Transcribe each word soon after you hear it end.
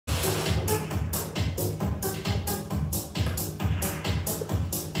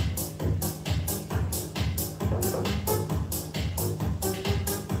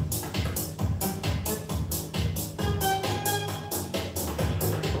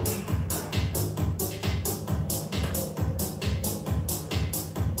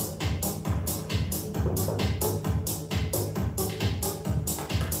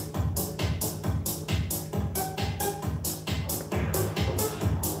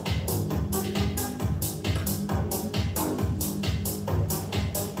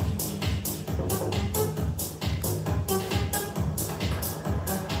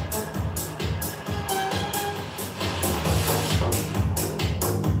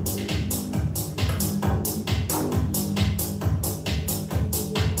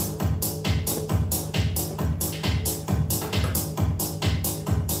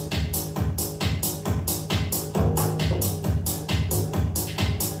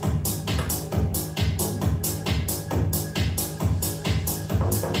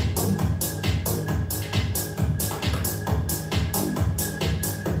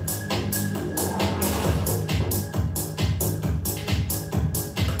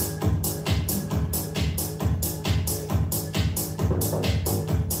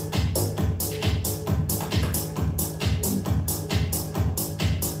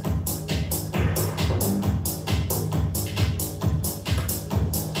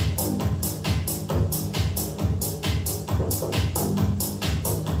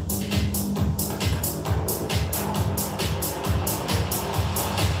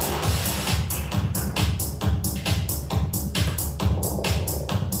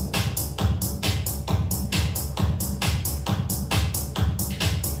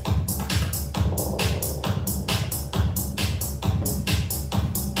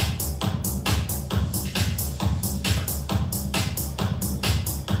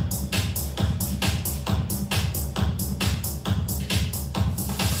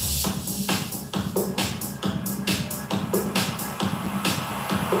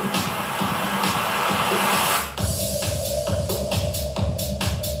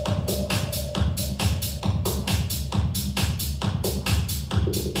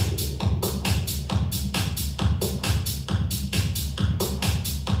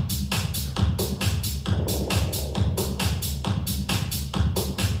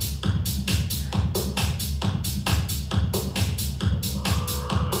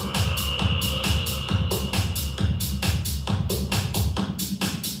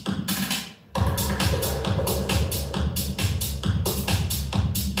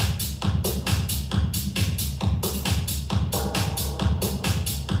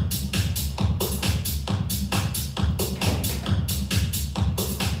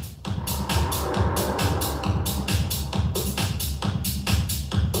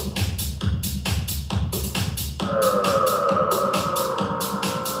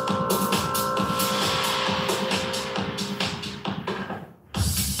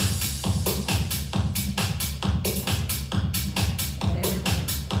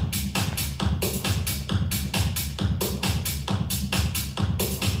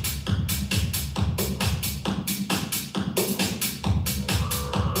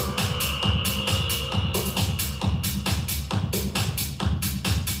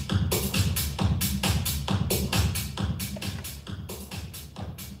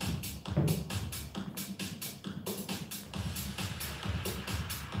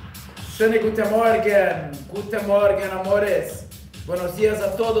Schönen guten Morgen, amores. Buenos días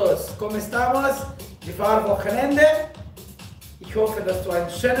a todos. ¿Cómo estamos? Wir fahren Wochenende. Ich hoffe, dass du ein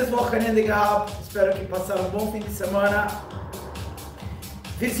schönes Wochenende gehabt hast. Espero que passaram um bom fim de semana.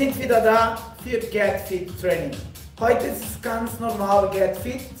 Wir sind wieder da für Getfit Training. Heute ist es ganz normal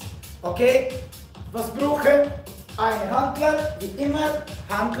Getfit. Okay? Was brauchen? Eine Handler, wie immer,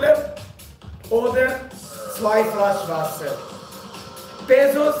 Handler oder 2 Flaschen Wasser.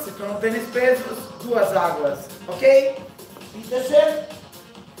 Pesos, se tu não tens pesos, 2 águas, ok? Bitte schön.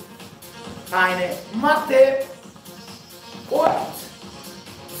 Eine Matte und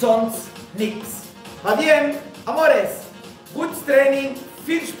sonst nichts. Va bien, amores, gutes Training,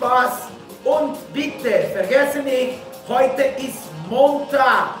 viel Spaß und bitte vergessen nicht, heute ist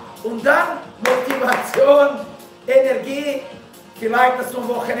Montag und dann Motivation, Energie, vielleicht hast du am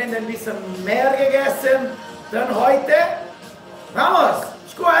Wochenende ein bisschen mehr gegessen, dann heute. Vamos,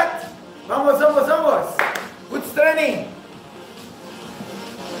 ist gut. Vamos. Gutes Training.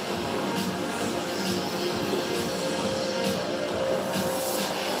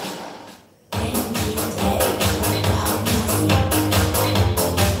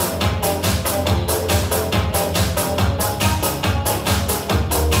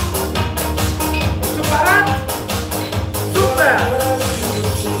 Bist du bereit? Super.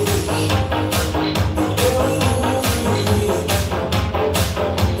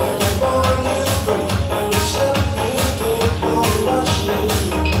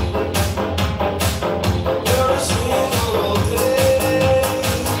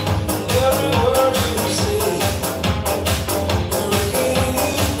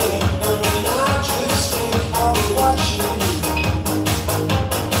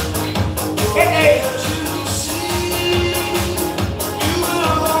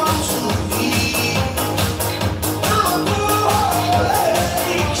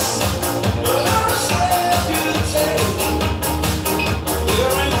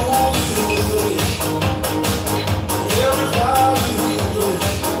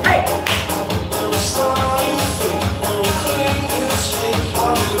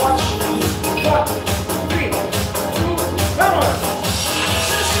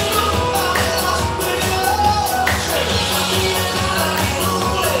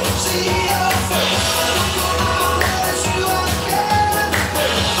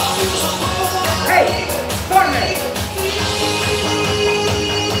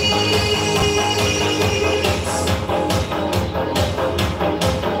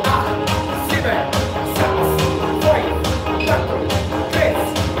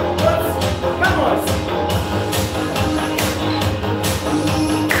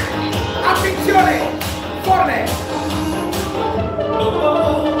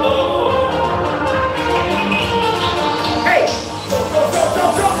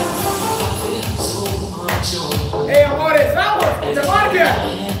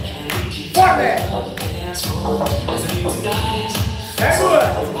 Sehr gut.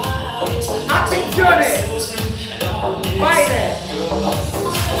 Attenzione. Beine.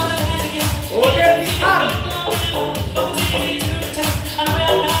 Oder die Arme.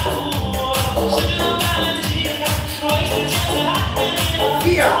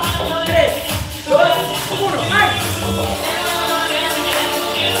 4, 3, 2, 1, 1.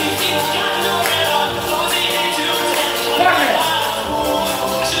 Vorne.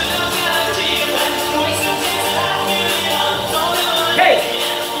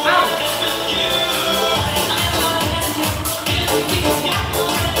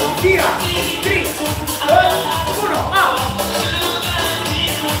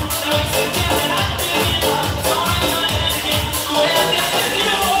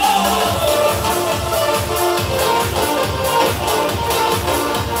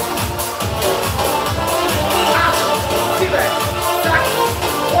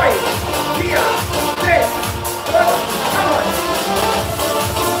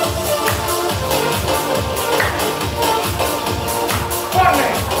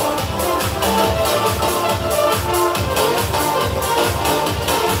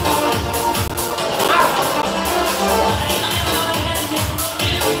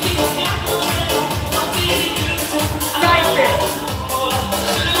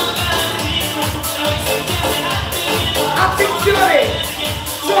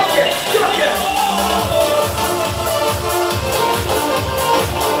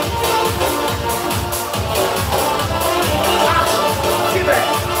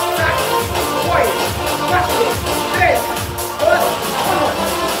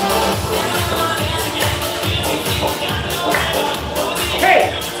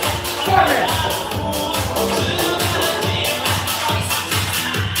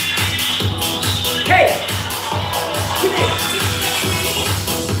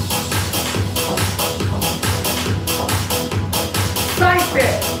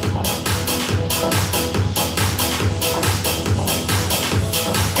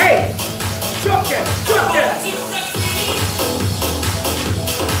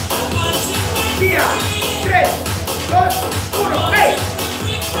 Via, 3, 2, 1, hey.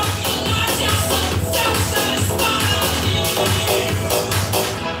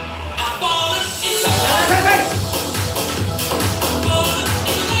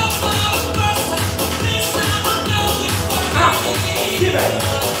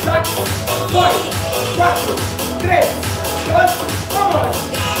 Sac, poi, 4, 3, 2, vamos!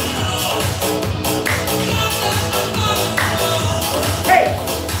 Hey,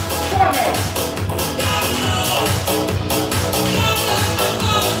 forme!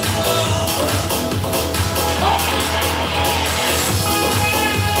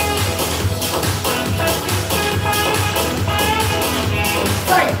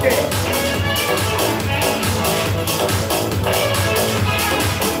 Saite!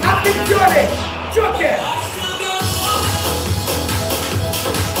 Attenzione! Joker!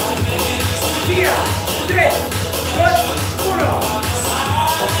 Via! 3, 2, 1!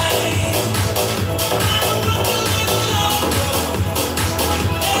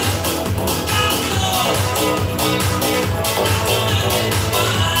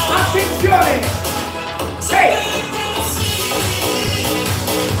 Attenzione! 6!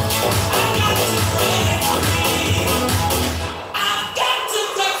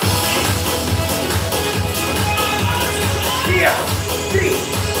 Via! 3,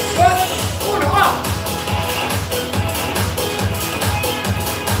 2, 1, up!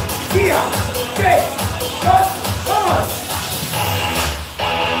 Via! 3, 2, vamos!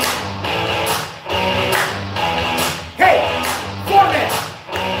 Hey! Forme!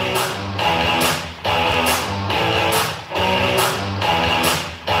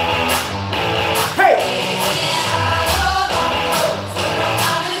 Hey!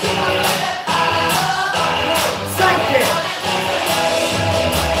 Saite!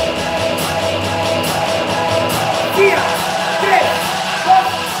 Via! 3, 2,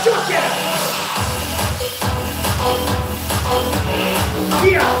 Joker!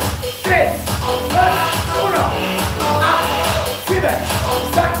 Via! 3, 2, 1! Up! 7,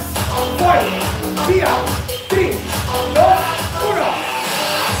 6, poi! Via! 3, 2, 1!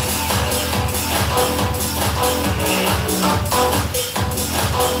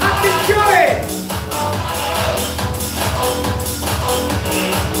 Attenzione!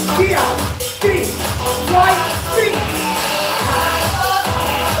 Via! 3, 2, 3!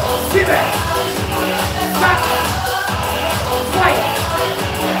 7, 6, poi!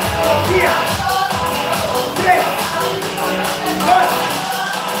 Via! 3, 2,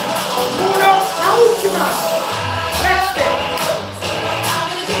 1! La ultima! Reste!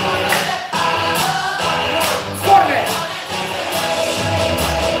 Forme!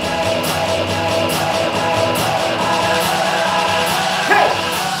 Hey!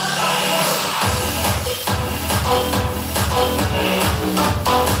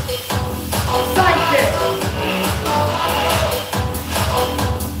 Saite!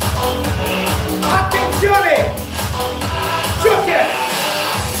 Attenzione! Joker!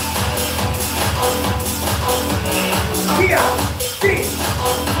 Via! 3,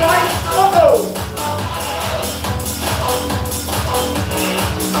 2, oh!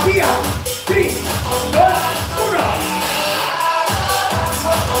 Via! 3, 2, 1!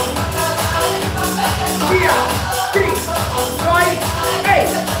 Via! 3, 2, hey!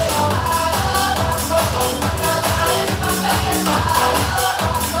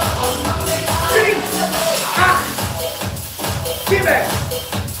 Three, 7,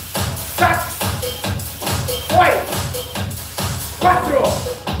 6, 5, 4,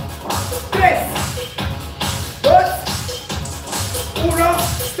 3, 2, 1,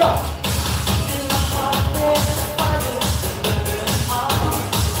 stop!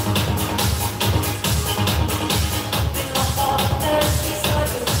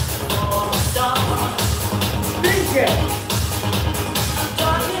 Vince!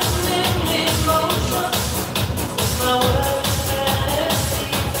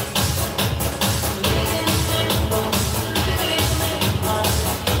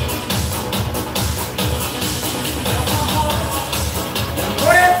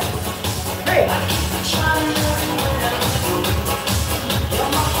 Hey!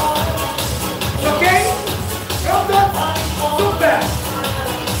 Ok? Pronto? Super!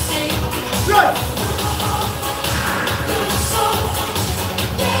 Good!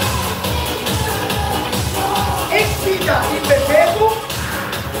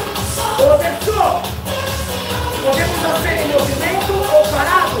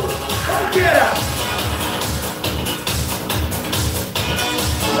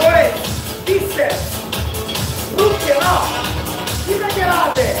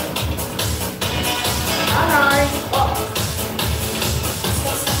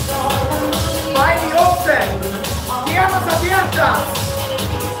 ¡Fuerza!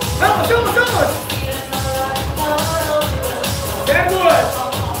 ¡Vamos, vamos, vamos! Sehr gut!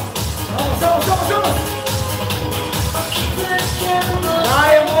 Vamos, vamos, vamos, vamos!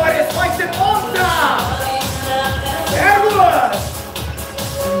 Vai, amores, vai ser ponta! Sehr gut!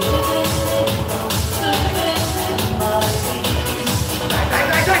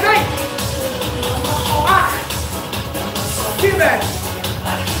 Vai! 8, 7,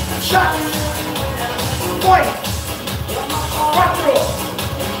 6, 5, 4,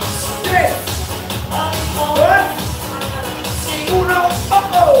 3, 2, 1,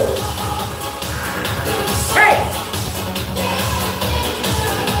 oh! Hey!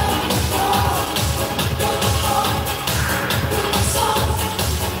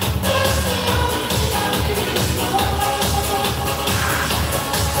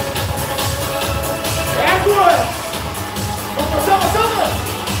 Sehr gut! Vamos, vamos, vamos!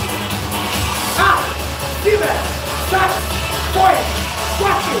 8, 7, 6, 5,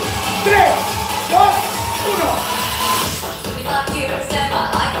 4, 3, 2, 1.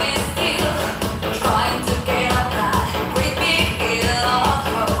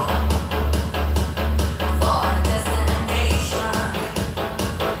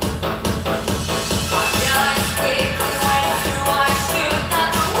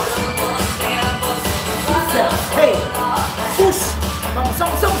 Hey! Push! Vamos,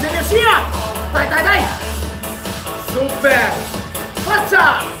 vamos, vamos! Energia! Dai! Super! Forza!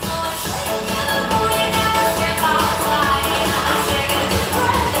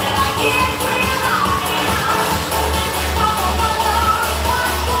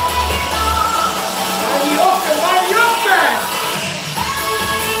 Vai open!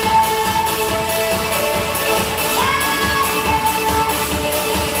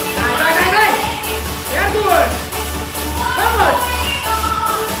 Dai! Sehr gut! Vamos!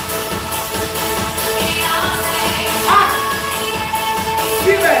 8,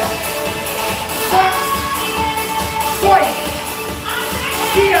 7, 6, 5,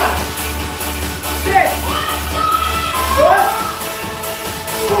 4, 3, 2,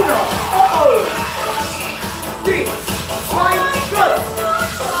 1. Oh! 3, 2, good!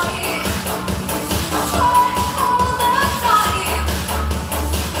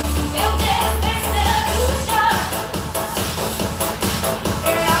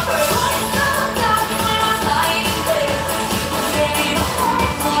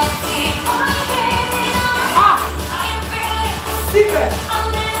 Sieben,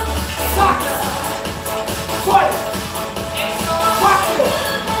 sechs, fünf, 4,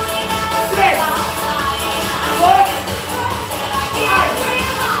 3, 2, 1.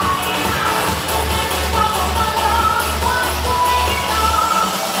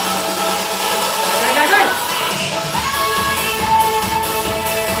 Dai!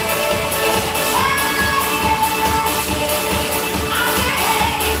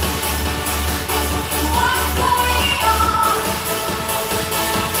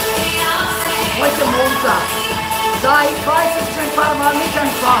 Heute Montag. Dai, ich weiß, es ist ein paar Mal nicht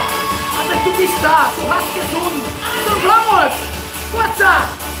einfach. Aber du bist da, du hast gesund. Und vamos! Forza!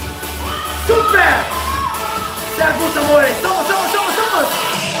 Super! Sehr gut, amore. Vamos!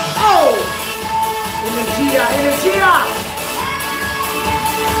 Oh! Energia!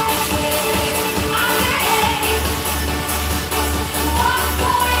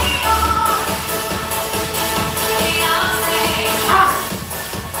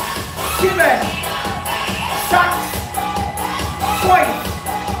 Sieben, 6, 5,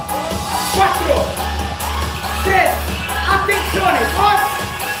 4, 3, attenzione, forza,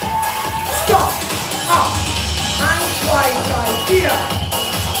 stop, up, 1, 2, 3, 4,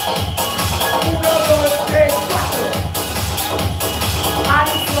 1, 2, 3, 4,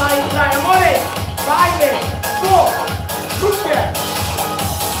 1, 2, 3, amore, vai, go, rucche,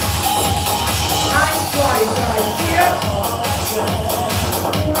 1, 2, 3, 4,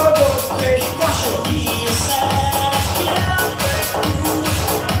 1, 2, 3, 4.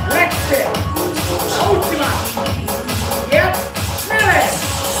 Letzte. Ultima. Jetzt. Schnelle.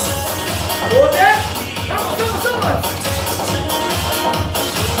 Oder? Vamos.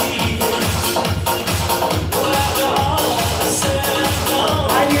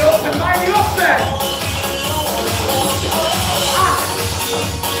 Beine open. 8,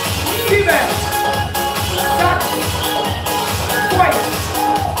 7, 6, 5,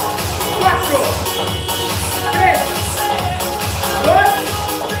 4, 3, 2,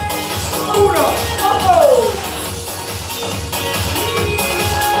 1. Oh!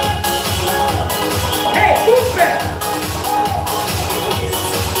 Hey, super!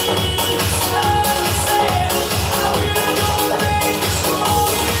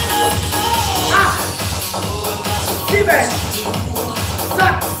 Ah! 7,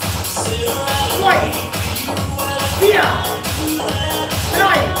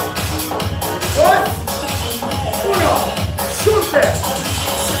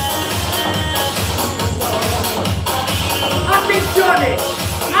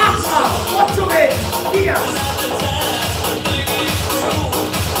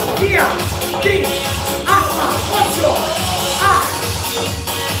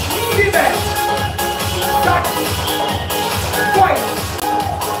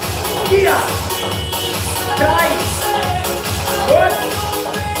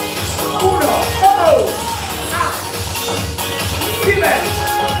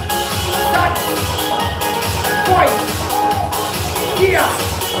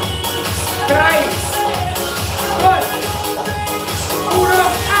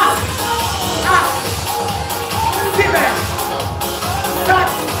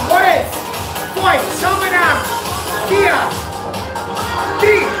 4,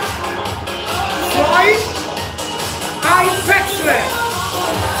 3, 2, 1, wechseln.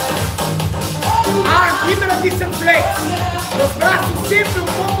 Arm immer ein bisschen flex. Los brazos siempre un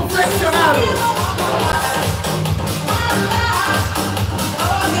poco flexionados.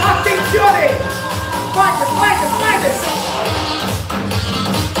 Attenzione! Guarda, guarda, guarda!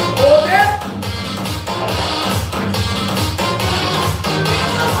 Over.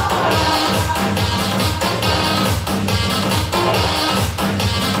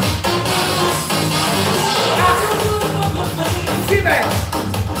 Sieben.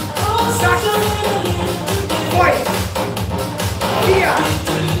 Sechs. Fünf. 4.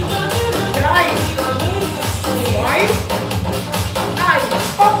 3. 2. 1.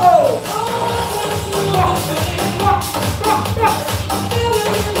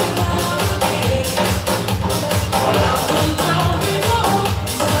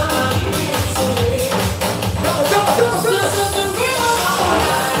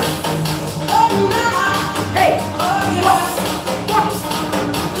 Oh!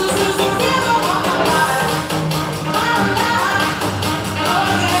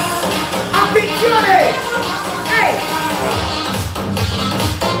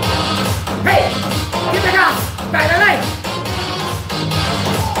 Dai, dai, dai!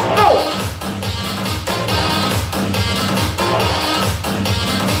 Oh!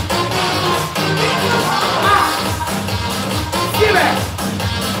 Ah! Sieben!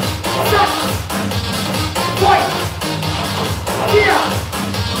 Sechs! Fünf! 4!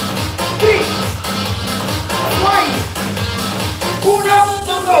 3! 2! 1!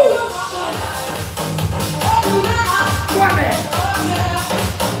 Go! Guarda!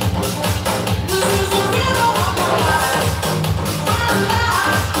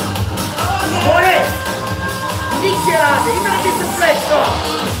 Iniziate, in un flesso!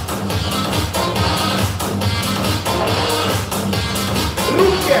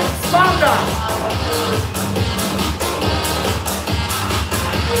 Rucche, spalla!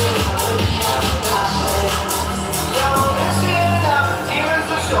 Here's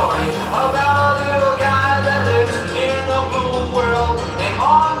the story about a little guy that lives in a blue world. And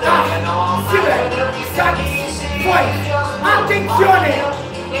all day and all night, everything he sees is just attenzione!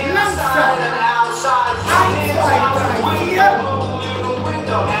 Lanza!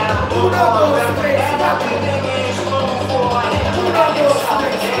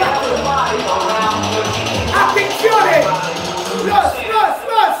 Attenzione! Los!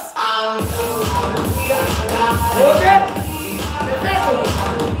 Over! Perfetto!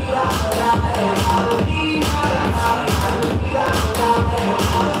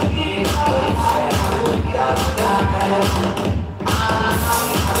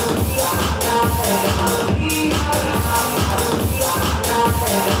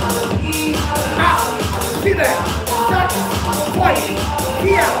 Sieben, sechs, fünf,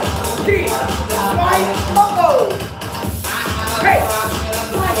 4, 3, 2, go! Hey!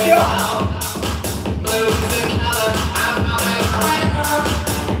 Mario!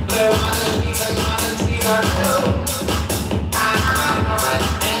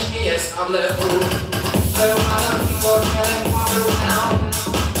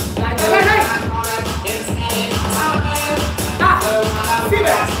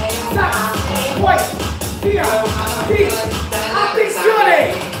 Attenzione!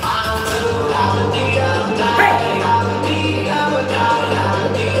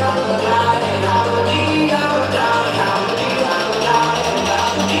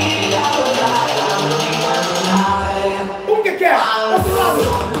 Umgekehrt! Otro lado!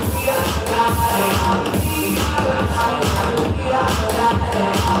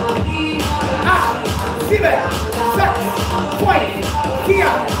 Sieben, sechs, fünf,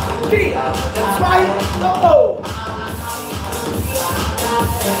 4, 3, 2, go!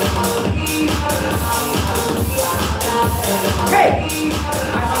 Hey!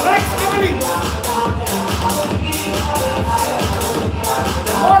 I'm Rex Emily!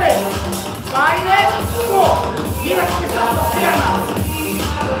 Ore! Beine, vor! Mira come sta la pierna!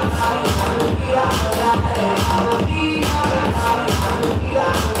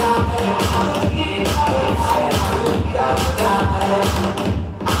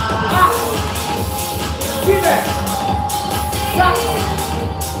 Sieben, sechs,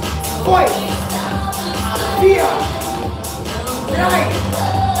 fünf, 4, 3,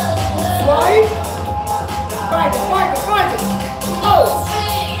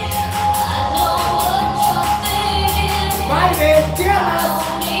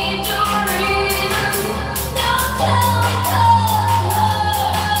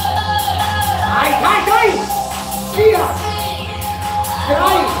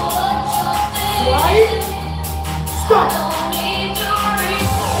 Stop.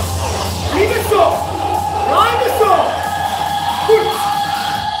 Leave it so. Line it so. Good.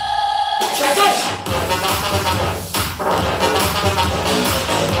 That's it.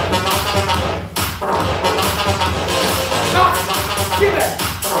 Knock. 7, 6,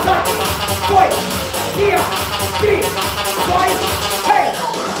 5, 4, 3, 2, 1, hey.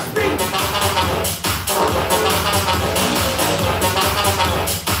 Speed.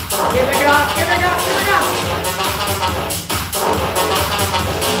 Give it gas, give it gas, give it gas.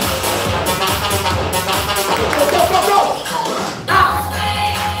 Go, go, go, go. Up.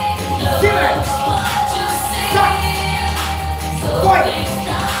 7, 6, 5, 4,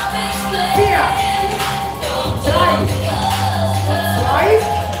 3, 2, 1,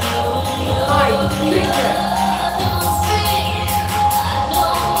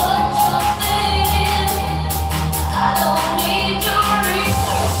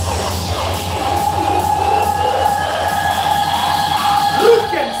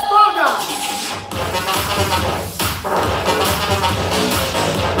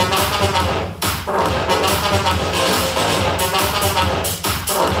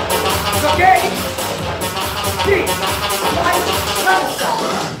 okay? 3, 2, 1, lanza.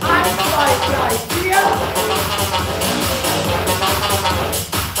 1, 2, 3,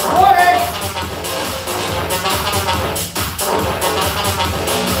 4. Muore.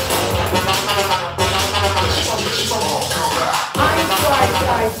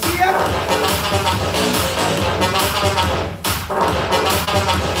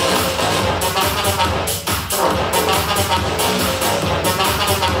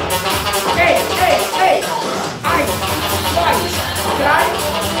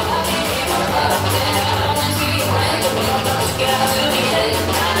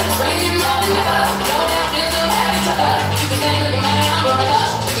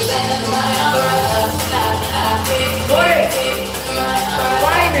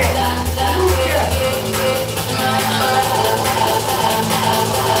 1,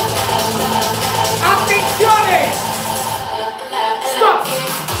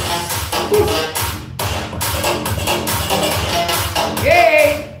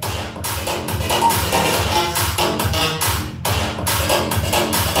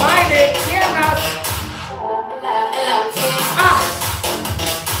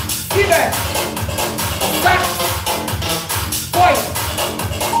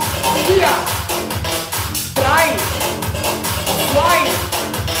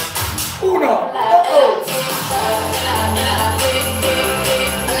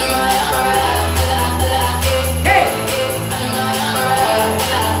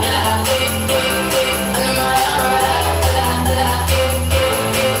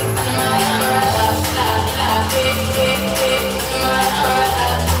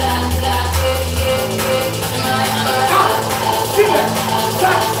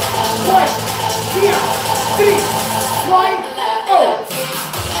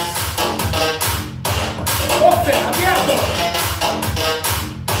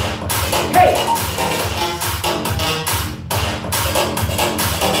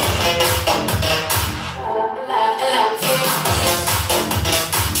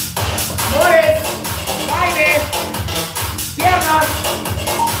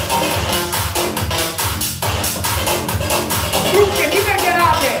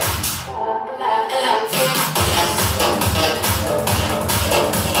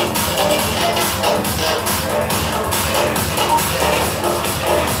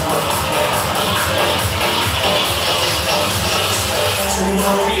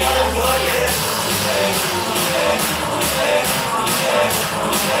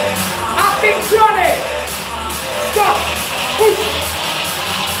 Attenzione! Stop!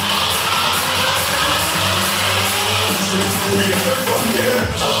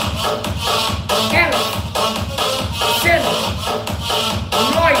 Ero, Seno,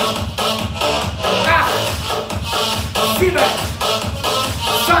 Noi, Ah, Sieben,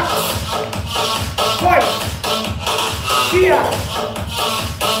 Sechs, 5, 4,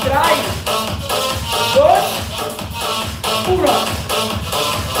 3, 2, 1.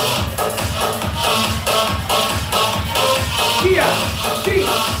 Here, 3,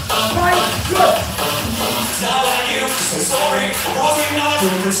 5, good. Sorry, wasn't not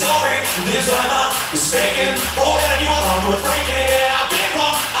sorry. This time I'm mistaken. Oh, and you are breaking. Yeah, I've been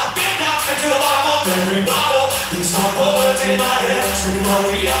wrong. I've been out until I'm up every bottle. These are words in my head. Scream on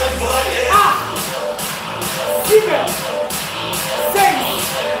the other foot. Ah! 7,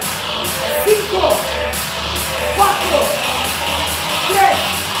 6, 5, 4, 3,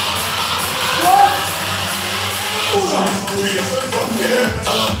 2, 1.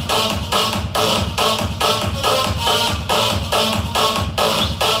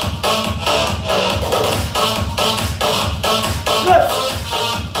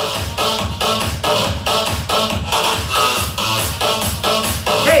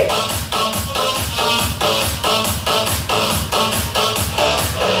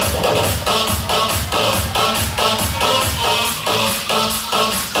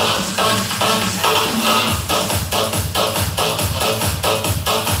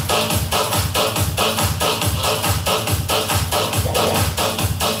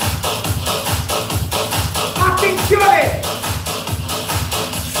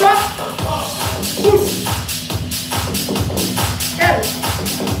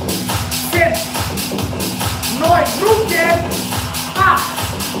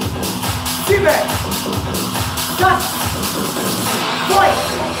 7, 6,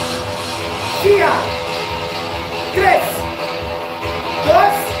 5, 4, 3,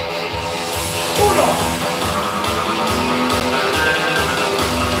 2, 1.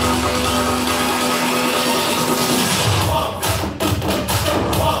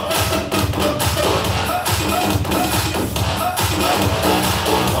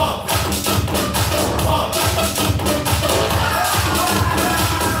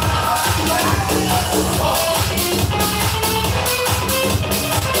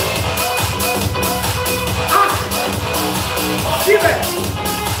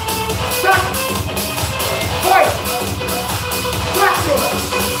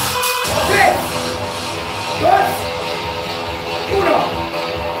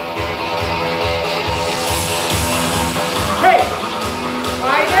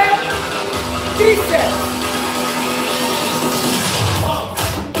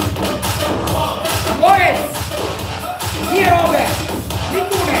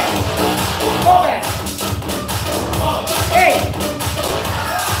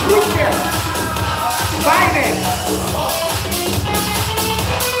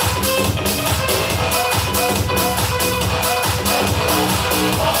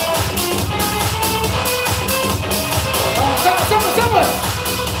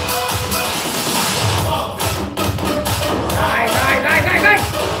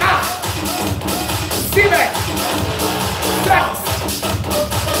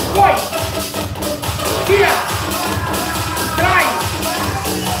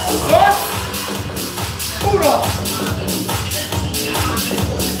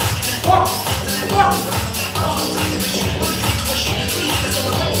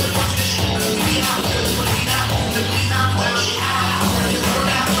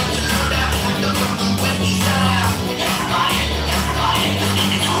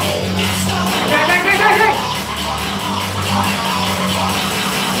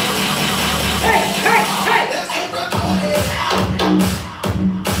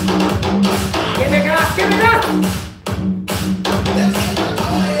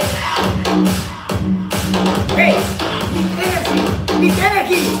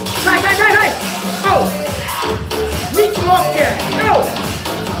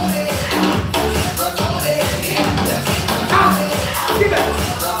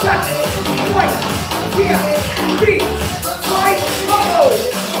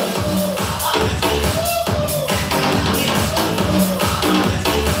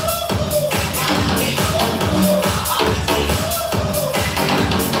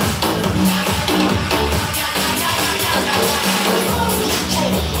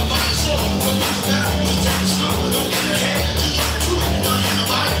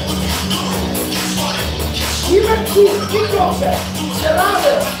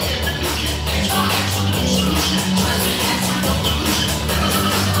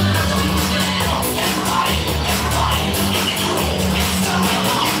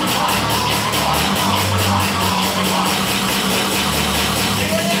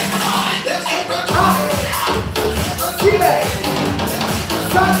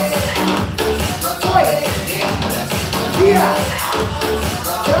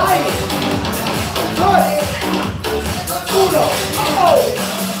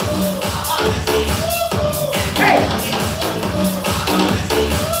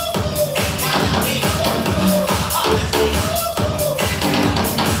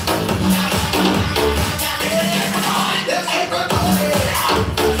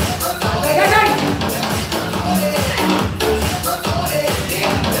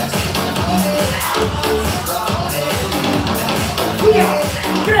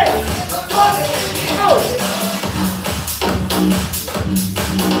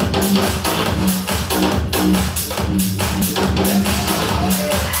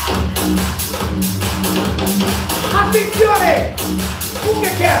 Attenzione! Un che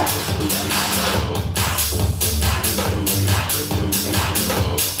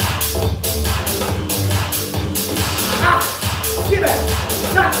Ah! 7,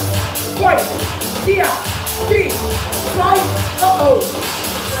 6, 5, 4, 3, 2, 1.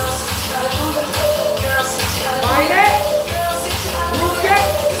 Bine! Luce!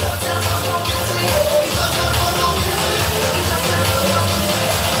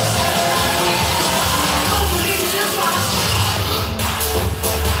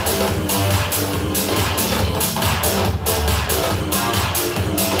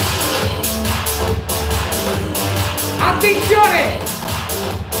 Attenzione!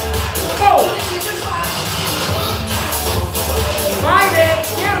 Oh! Vai,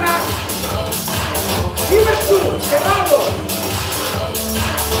 pierna! Più per su, se vado!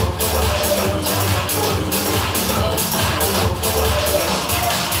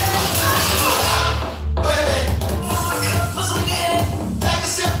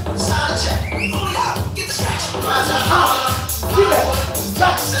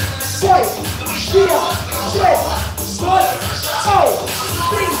 4, 3, 2, oh,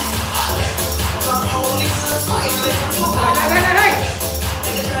 sprint. Dai.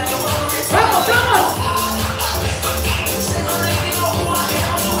 Vamos.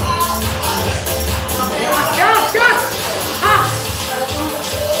 Gas. Ah.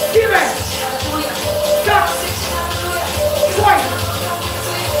 7, 6, 5,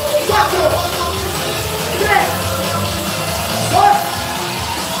 4, 3, 2, 1.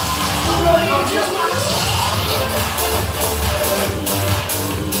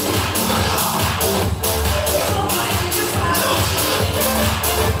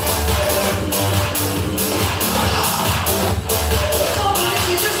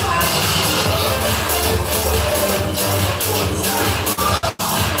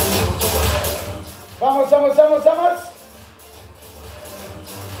 Vamos.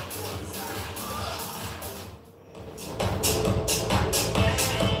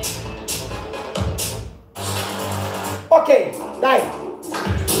 Ok, dai.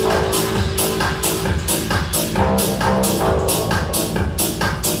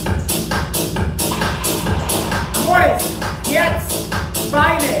 Amores, jetzt,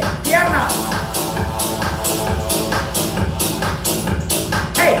 Beine, Piernas.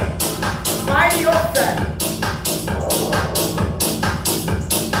 Hey, Beine offen.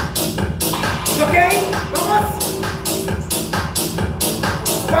 Ok, vamos.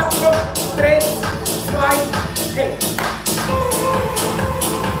 4, 3, 2, 1.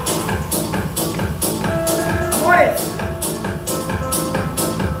 Amores,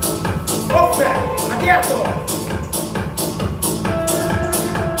 offen, abierto.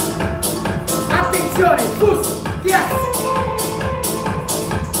 Attenzione, Fuß, yes.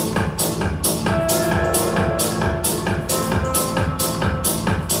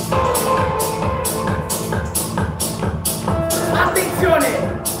 Attenzione,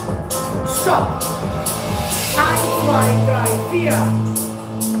 stop. 1, 2, 3, 4.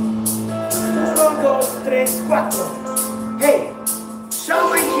 1, 2, 3, 4. Hey,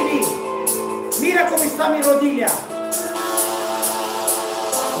 scialma in chini. Mira come sta mi rodilla.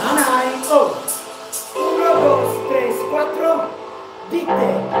 Nanai, oh. 1, 2, 3, 4. Dite,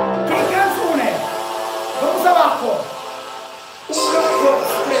 che canzone. Vamos abajo. 1, 2,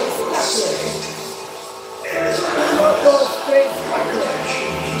 3, 4. 1, 2, 3, 4.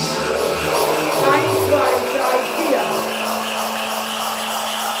 1, 2, 3, 4.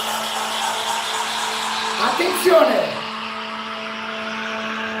 Attenzione!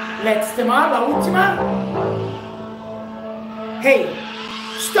 Letzte Mal, la ultima. Hey,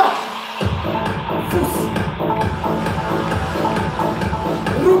 stop! Fuß.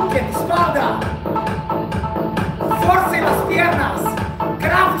 Rücken, Spalda. Forza in las piernas.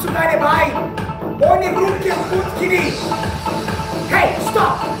 Kraft zu deine Beine. Ohne Rücken und Knie. Hey,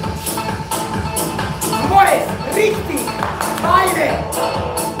 stop! Amores, richtig. Beine.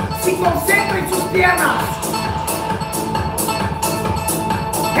 Si concentra en sus piernas.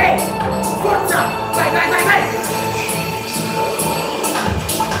 Hey, forza. Dai.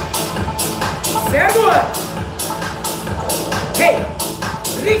 Sehr gut. Hey,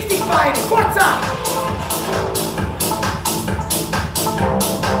 richtig Beine. Forza.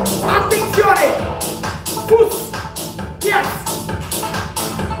 Attenzione. Fuß. Yes.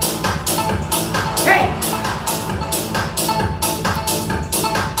 Hey.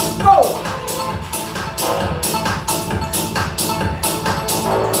 Oh.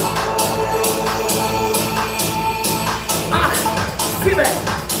 8, 7,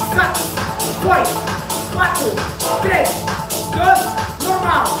 6, 5, 4, 3, 2,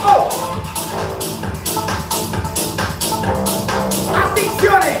 normal. Oh.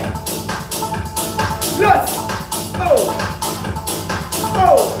 Attenzione. Los.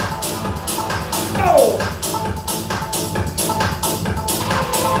 Oh.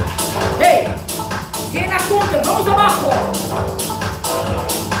 Hey, tiene a punto, vamos abajo.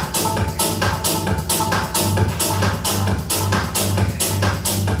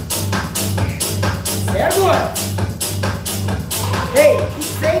 Sehr gut. Hey,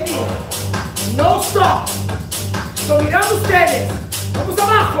 baby, no stop. Estoy mirando ustedes. Vamos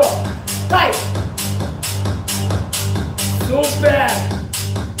abajo. Dai. Super.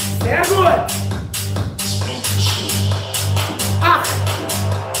 Sehr gut. 8,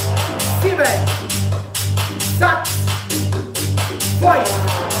 7, 6, 5,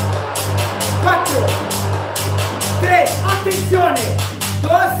 4, 3, attenzione.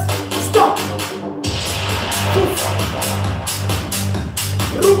 2, stop.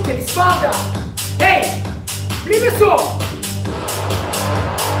 Rücken, die Spalda. Hey, bliebe so.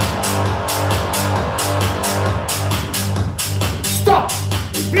 Stop.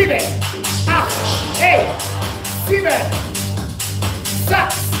 Bliebe. 8, 7,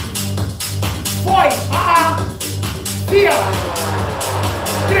 sax, poi A, 4,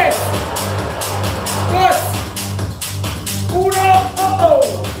 3, 2, 1, oh!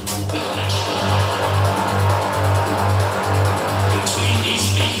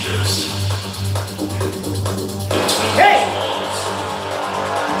 Hey!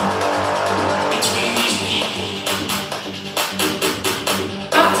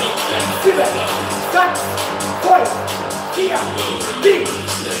 A, 7, sax, poi 4, 3,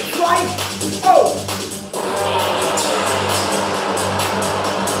 2, 1.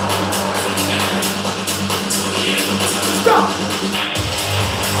 Stop!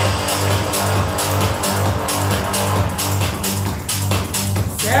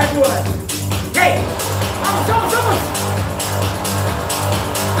 Sehr gut. Hey! Vamos, vamos, vamos!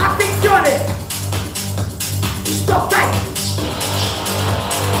 Attenzione! Stop, dai!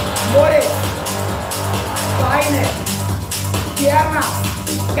 Amore! Beine! Pierna!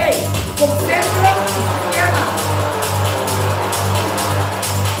 Hey! Concentra! Pierna!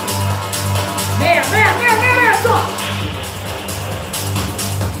 Meia, meia, meia, meia, meia, só!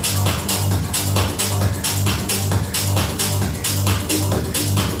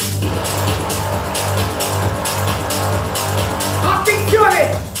 Attenzione!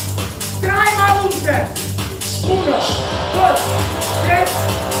 Trai malunte! 1, 2, 3,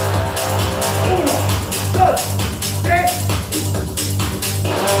 1, 2, 3.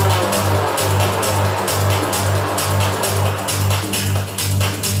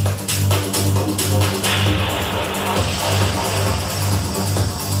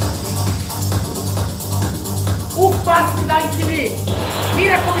 Un passo da TV!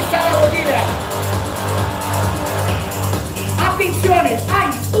 Mira come sta a dire! Attenzione!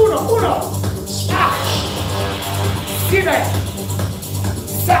 1, 1! Ah! 7!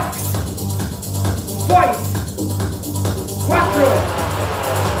 Sax! Poi! 4!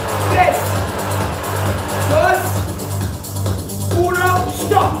 3! 2! 1!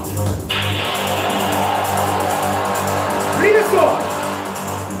 Stop! Rimesso!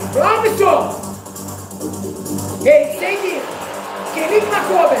 Bravisso! E segui! Che ritma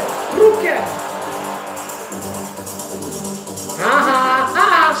come! Rucche!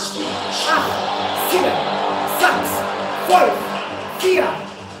 Ah, 7, sax, poi 4,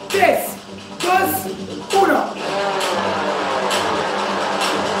 3, 2, 1.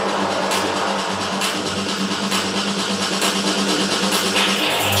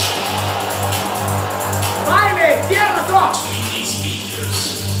 Vai, me, tierra, top!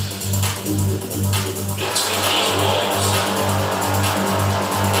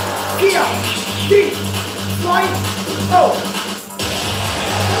 Via, 3, 2, 1.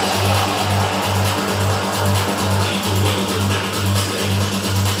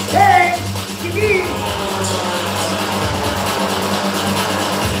 Hey, TV!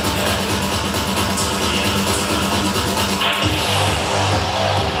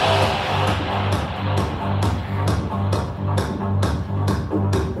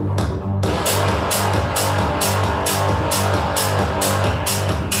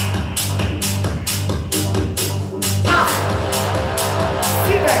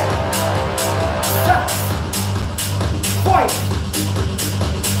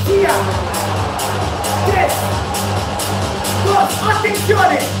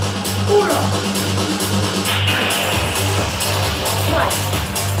 Attenzione! 1 2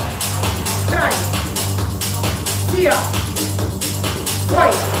 3 4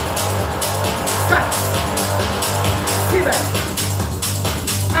 poi 6 7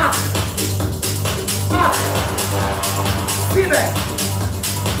 8 7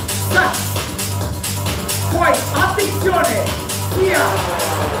 6 poi attenzione! Via!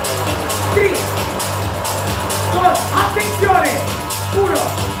 3 2 attenzione! 1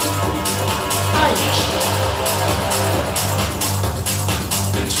 vai!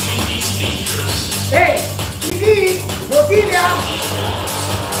 Ehi! TV! Bottiglia!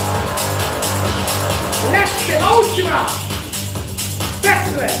 Leste, l'ultima!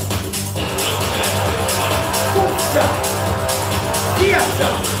 Destre! Puzza! Piazza!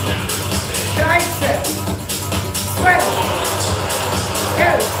 Traisse! Suelo!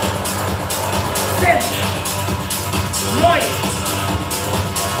 El! Sen! Noi!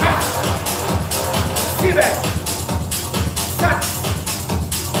 Sive! Sax!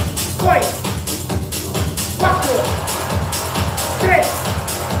 Poi! 4! 3!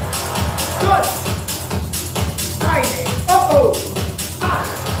 2! Eine! Oh! Ah!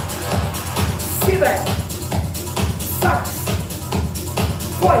 Sive! Sax!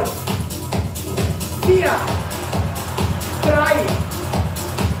 Poi! Via! 3!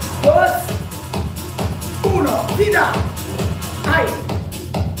 2! 1! 1, wieder. 1,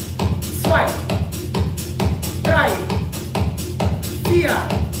 2, 3, 4,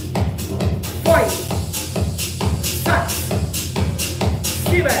 5, 6,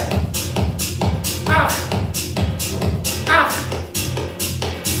 7, 8,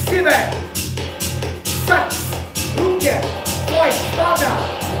 7, 6, lunge, poi spada,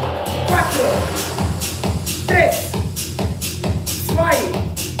 4, 3, 2,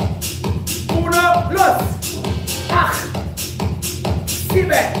 1, los, 8,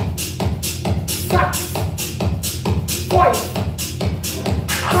 7, 6, 5,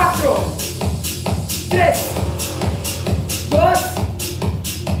 4, 3, 2,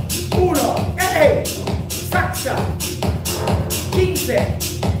 1, e saxa, 15,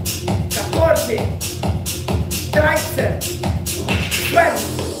 14, 13, 12,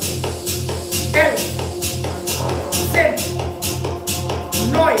 11, 10,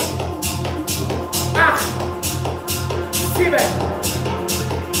 9, 8, 7,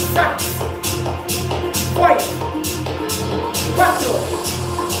 6, 5, 4,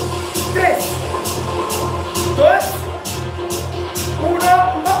 3, 2, 1,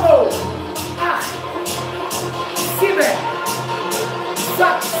 oh, 8, 7,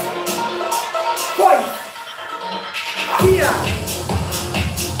 6, 5, 4,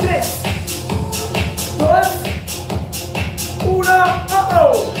 3, 2, 1,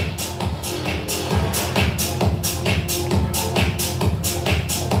 oh.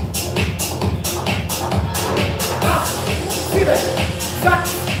 7,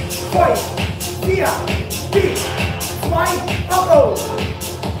 6, 5, 4, 3, 2, oh.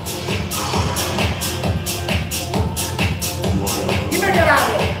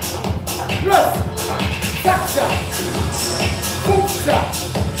 Immediato. Los, saxa, puzza,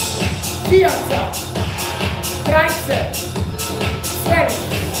 piazza, 13, 12,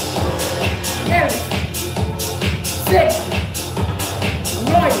 11, 6,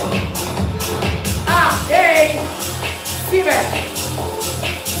 9, 8, 7,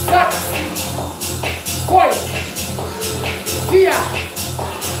 6, 5, 4,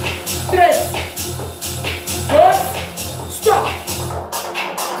 3, 2, stop.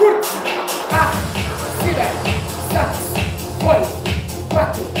 Kurz, 8, 7, 6, 5,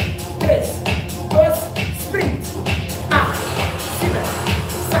 4, 3, 2, sprint. 8, 7,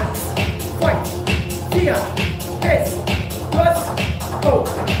 6, 5, 4, 3, 2, go.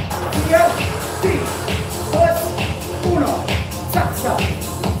 4, 3, 2, 1, saxa,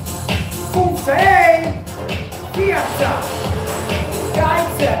 puzza, piazza,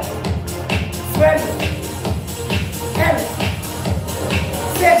 13, 12, 11,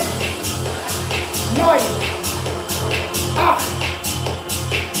 10, 9, 8,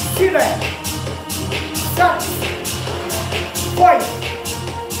 7, 6, 5,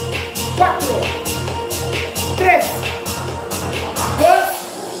 4, 3, 2,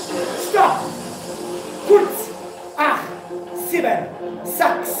 stop. Kurz, 8, 7,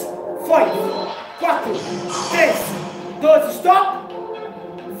 6, 5, 4, 3, 2, stop.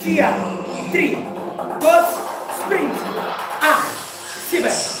 4, 3, 2, sprint. 8,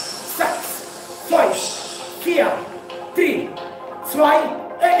 7, 6, 5, 4, 3, 2,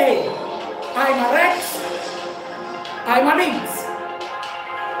 einmal rechts, einmal links.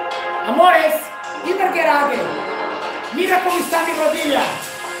 Amores, immer gerade. Mira cómo está mi rodilla.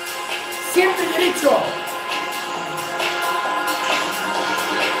 Siempre derecho.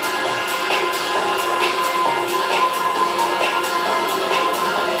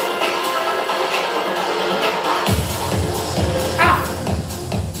 Ah.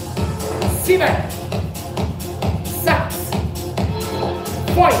 7, 6,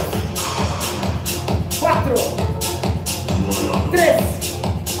 5, 4, 3,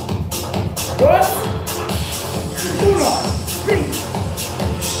 2, 1, sprint.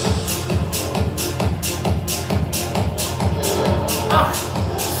 8,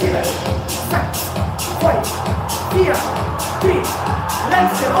 7, 6, 5, 4, 3,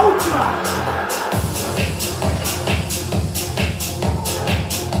 letzte, ultima.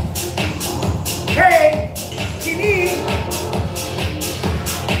 Hey, Genie.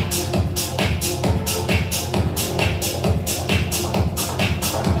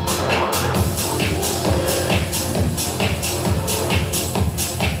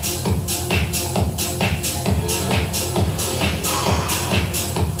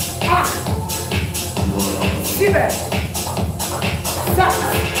 Sieben, 6,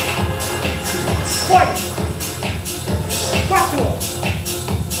 5, 4,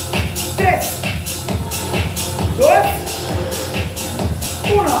 3, 2,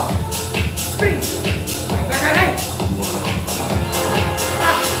 1, sprint. Vai, vai, vai.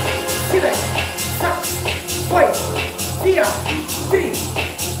 8, 7, 6, via, 3,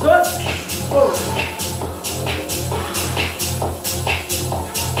 2, 1.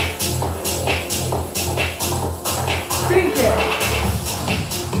 Trinque.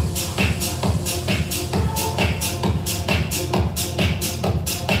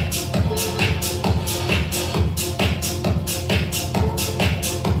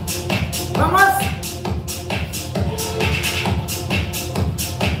 Vamos.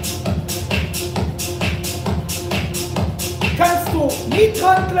 Kannst du mit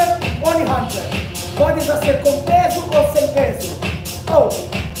Handel, ohne Handel. Pode ser com peso ou sem peso. Oh.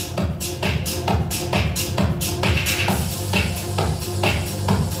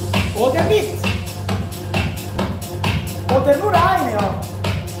 Oder mit. Oder nur eine.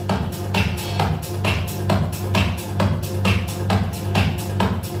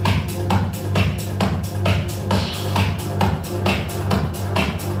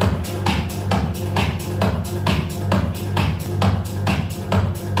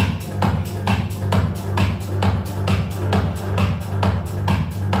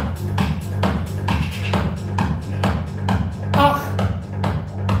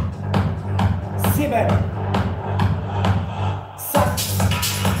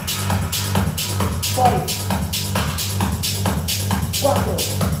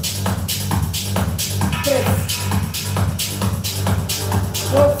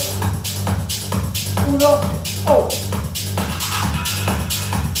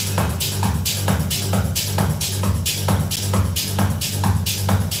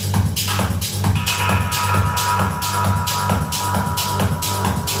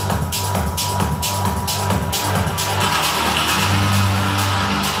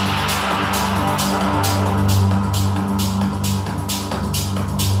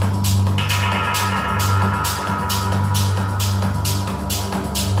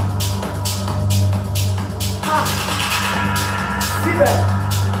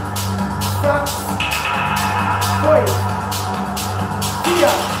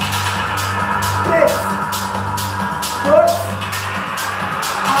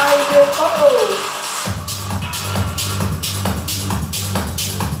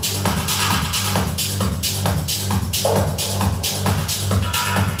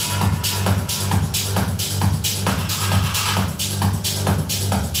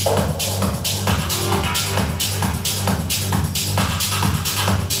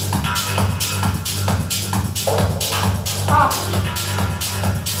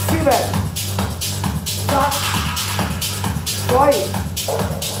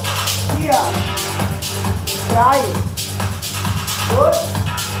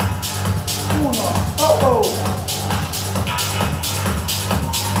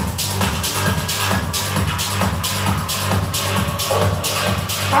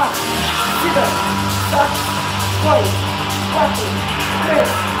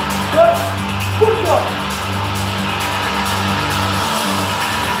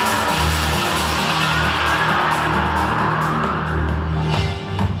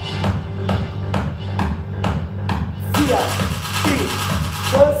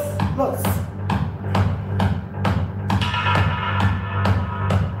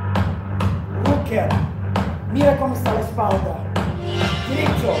 Ja. Mira come sta la spalla.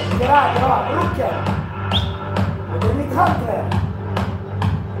 Diritto, bravo, Rucchia. Vedete il counter.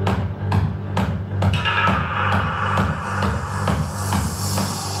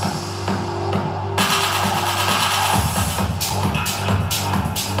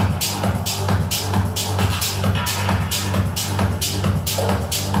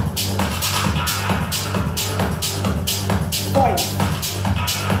 Poi.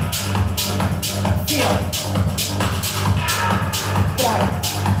 Via.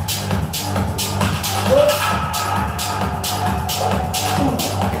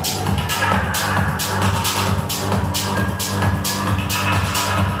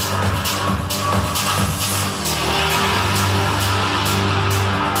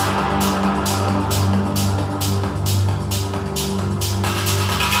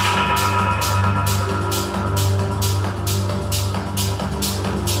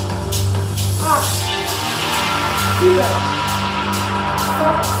 Via.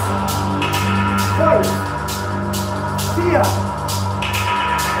 Poi. Via.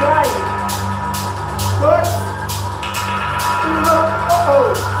 3, 2, 1.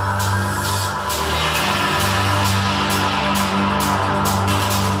 Oh.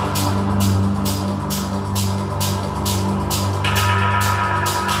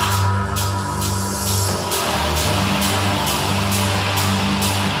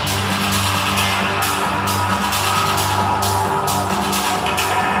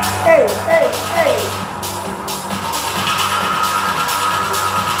 Ehi, ehi, ehi!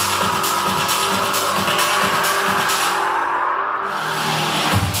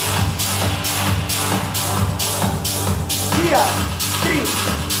 4, 3,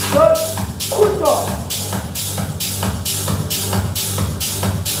 2, 1.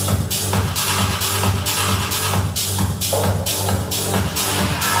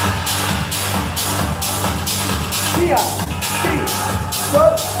 Via, 3, 2,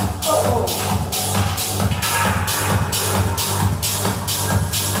 oh.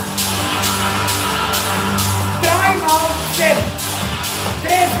 Dreimal 10.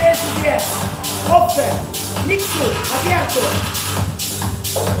 3 vezes 10. Open. Mixo. Aberto.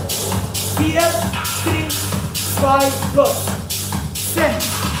 4, 3, 2, 2. 10.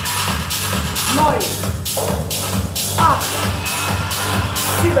 9. 8.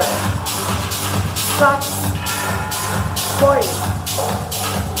 7. 6. 5.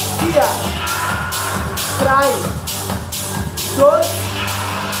 4. 3. 2.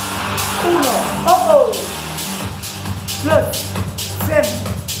 1. Oh. Plus. 10.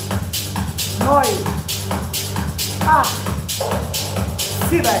 9. 8.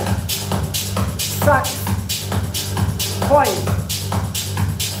 7. 6. 5.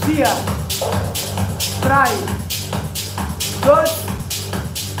 4. 3. 2.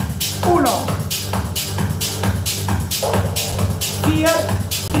 1. 4,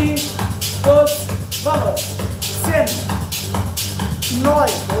 3, 2, vamos. 10,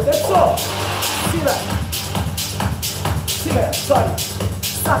 9, adesso. 7, sorry.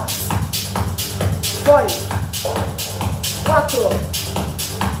 6, 5, 4,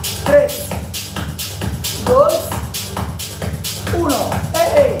 3, 2, 1.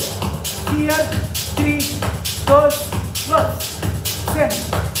 Hey. 4, 3, 2, 1. 10,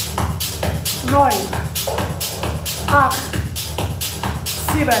 9, 8,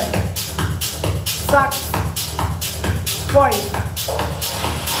 7, 6, 5,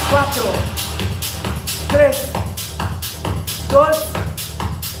 4, 3, 2,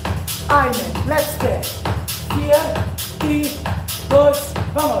 1. Let's get 4, 3, 2,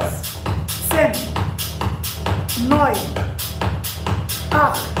 vamos. 10, 9,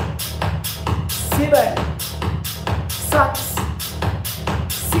 8, 7, 6,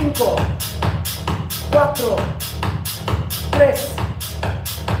 5, 4, 3,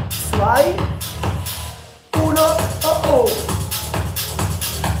 2, 1, oh.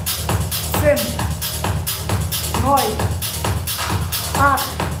 10, 9, 8,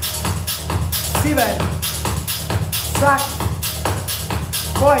 7, 6,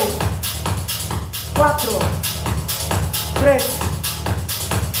 5, 4, 3,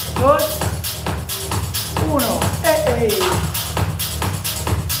 2, 1. Hey.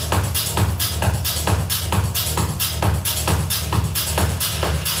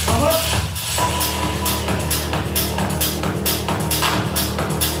 Vamos.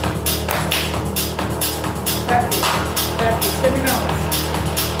 Terminamos.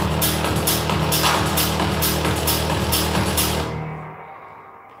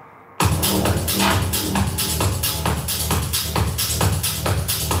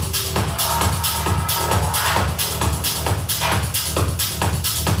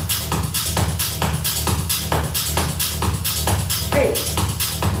 Hey.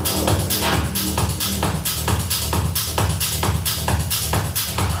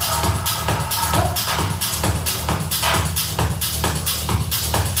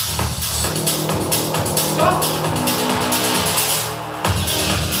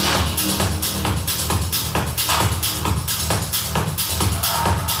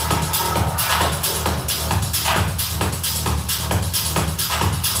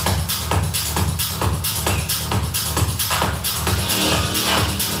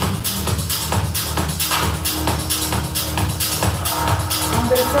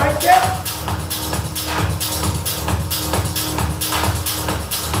 Right there.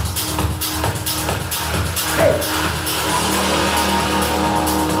 Hey.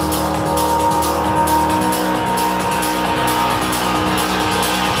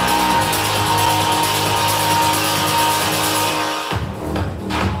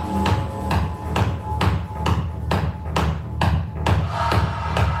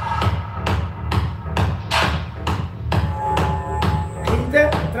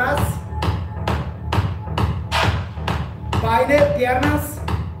 Atrás, Beine, piernas,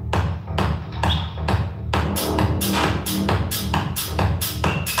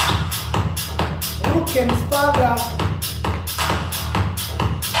 Rücken, espalda,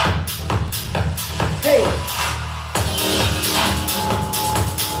 hey,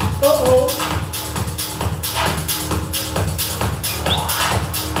 oh.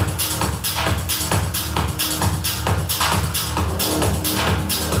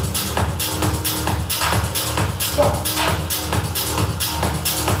 Stop.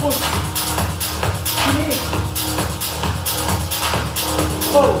 Push. Knee.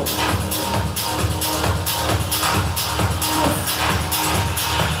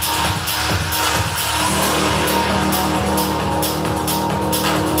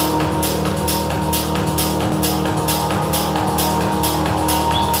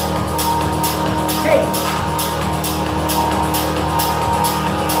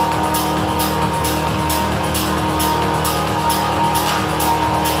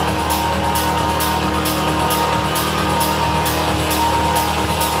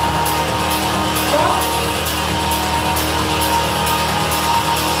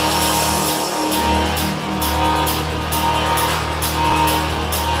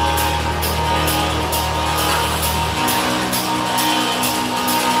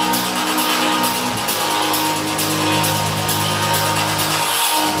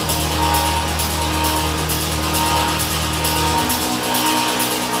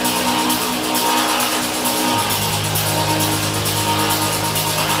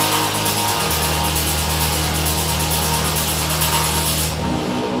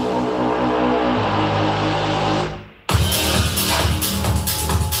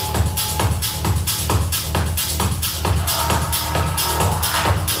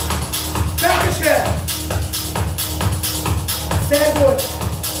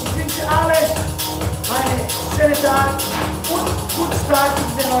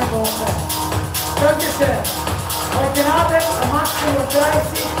 neue Woche. Dankeschön. Heute Abend um 18:30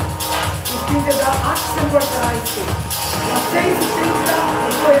 Uhr. Ich bin da 18:30 Uhr. Am 6.30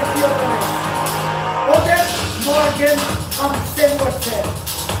 und vorher 4:30 Uhr. Oder morgen um 10:10 Uhr.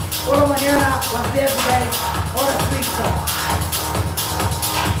 Oder mañana las 10:10 Hora Suiza.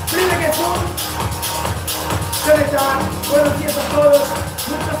 Bleibe gesund. Schönen Tag. Buenos días a todos.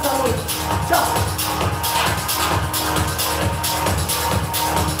 Mucha salud. Ciao.